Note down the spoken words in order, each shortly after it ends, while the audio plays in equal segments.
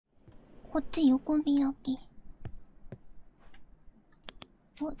こっち横開き。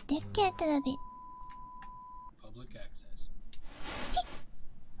お、でっけえテレビ。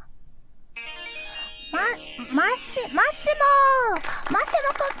マシモク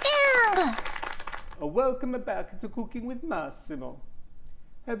ッキング。 Welcome back to Cooking with Masimo.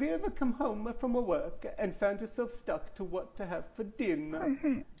 Have you ever come home from work and found yourself stuck to what to have for dinner?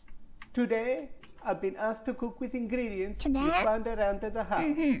 Today, I've been asked to cook with ingredients you found around the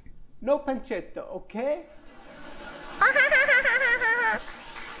house. No pancetta, okay?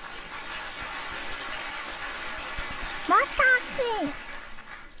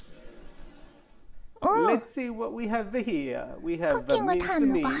 Let's see what we have here. We have meat.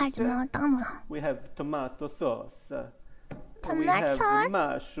 We have tomato sauce. We have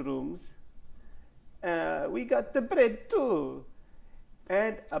mushrooms. We got the bread too.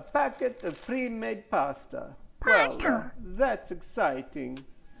 And a packet of pre-made pasta. Well, that's exciting.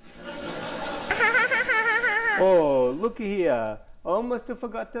 Oh, look here. Almost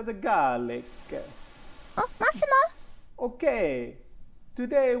forgot the garlic. Oh, Masimo? Okay.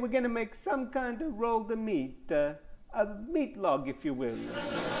 Today we're gonna make some kind of rolled meat. A meat log, if you will.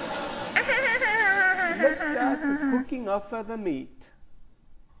 Let's start with cooking off the meat.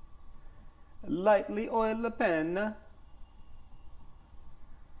 Lightly oil the pan.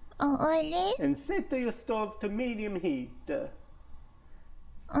 Oh, oily? And set your stove to medium heat.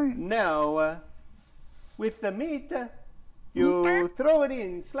 Now, with the meat, you throw it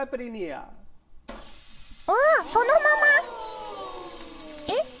in, slap it in here. Oh, そのまま?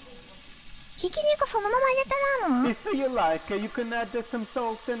 ひき肉そのまま入れてないの? If you like, you can add some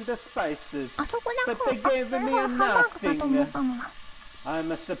salt and spices. あそこだ But they gave me ハンバーグかと思ったの.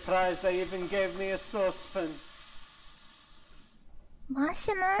 I'm surprised they even gave me a saucepan. マ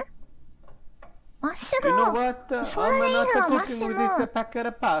シモ? You know what? I'm not cooking with this packet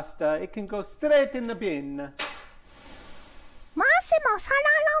of pasta. It can go straight in the bin. マシモ、サラ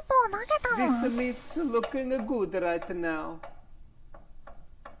ダボ投げたの? This meat's looking good right now.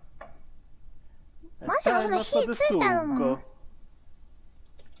 マシモ、それ火ついてるの?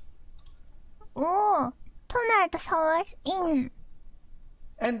 おー、tomato sauce in.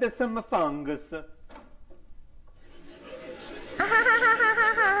 And some fungus. あははは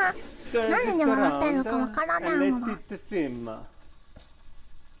はは。なんで笑ってるのかわからないもの。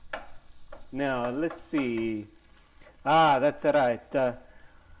Now, let's see. Ah, that's right.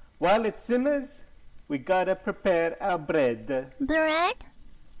 While it simmers, we gotta prepare our bread. Bread?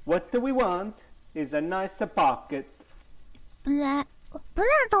 What do we want is a nice pocket. ブレッ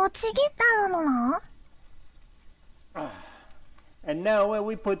ドをちぎってあるのな? And now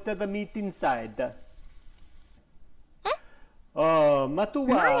we put the meat inside. Oh, ma tu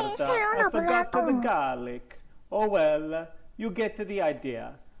guarda, I forgot the garlic. Oh well, you get the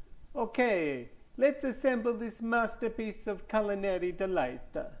idea. Okay, let's assemble this masterpiece of culinary delight.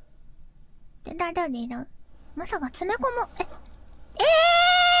 で、大丈夫でいる? まさか詰め込む。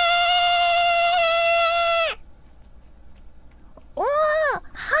おー、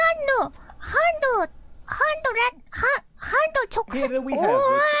ハンド直接。 Here we have it,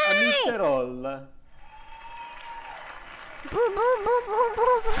 a meat roll. ブーブーブーブーブー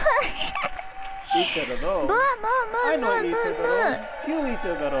ブー Eat the roll. ブーブーブ I ーブ don't ーブ eat ー the ブ roll. ー You eat the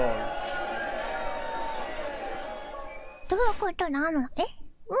roll. どういうことなの? うわだ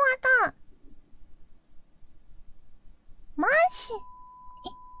マシな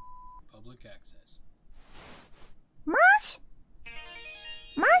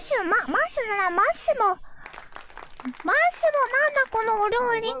んだこのお料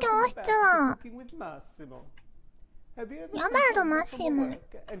理教室は。やばいぞマシモ。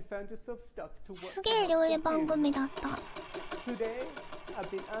すげえ料理番組だった。